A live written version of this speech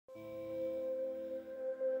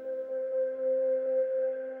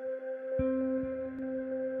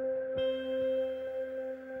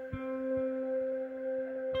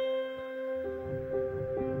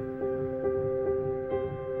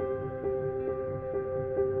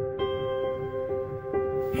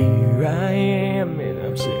Here I am, and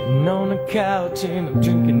I'm sitting on the couch, and I'm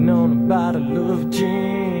drinking on a bottle of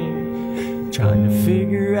gin, trying to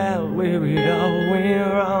figure out where it all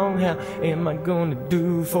went wrong. How am I gonna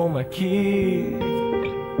do for my kids?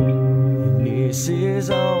 This is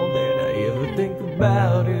all that I ever think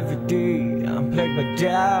about every day. I'm plagued by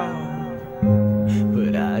doubt,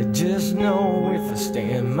 but I just know if I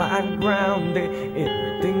stand my ground that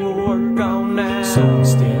everything will work on now. So I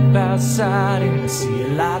step outside and I see a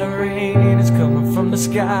lot of rain, and it's coming from the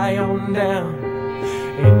sky on down,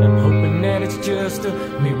 and I'm hoping that it's just a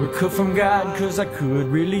miracle from God, 'cause I could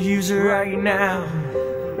really use it right now.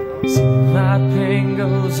 See, my pain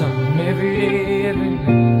goes on every day, every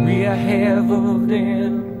memory I have of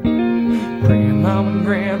them. Praying mom and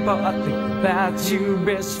grandpa, I think about you,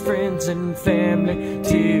 best friends and family,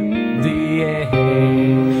 till the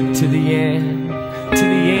end, to the end, to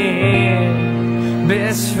the end.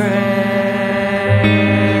 Best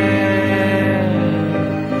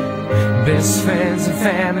friends and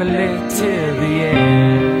family, till the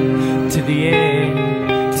end, to the end,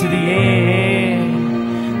 to the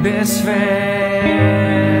end. Best friends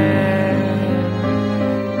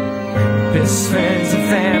and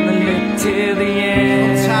family till the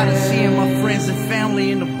end. I'm tired of seeing my friends and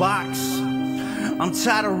family in the box. I'm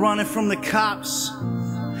tired of running from the cops.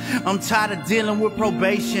 I'm tired of dealing with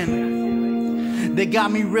probation. They got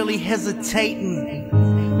me really hesitating.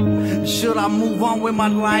 Should I move on with my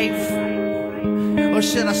life, or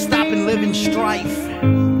should I stop and live in strife?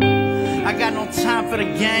 I got no time for the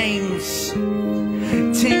games.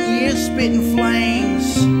 10 years spitting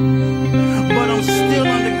flames, but I'm still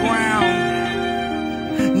underground.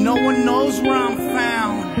 No one knows where I'm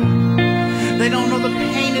found. They don't know the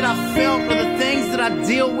pain that I felt, or the things that I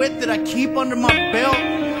deal with that I keep under my belt.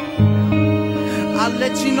 I'll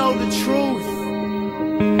let you know the truth.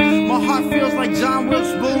 My heart feels like John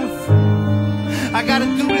Wilkes Booth. I gotta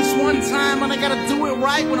do this one time, and I gotta do it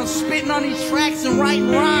right when I'm spitting on these tracks and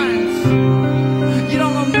writing rhymes. You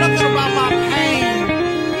don't know nothing about my pain.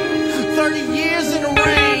 30 years in the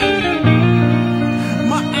rain.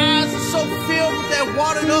 My eyes are so filled with that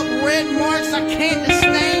watered up red marks I can't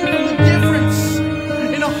disdain from the difference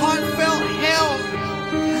in a heartfelt hell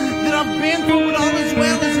that I've been through with all as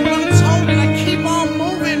well as what I'm told. And I keep on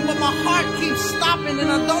moving, but my heart keeps stopping,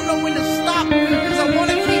 and I don't know when to stop, because I want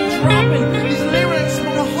to keep dropping these lyrics,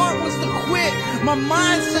 but my heart wants to quit. My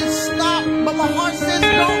mind says stop, but my heart says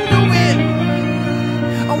don't do it.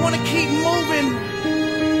 I want to keep moving,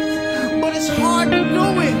 but it's hard to do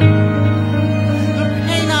it.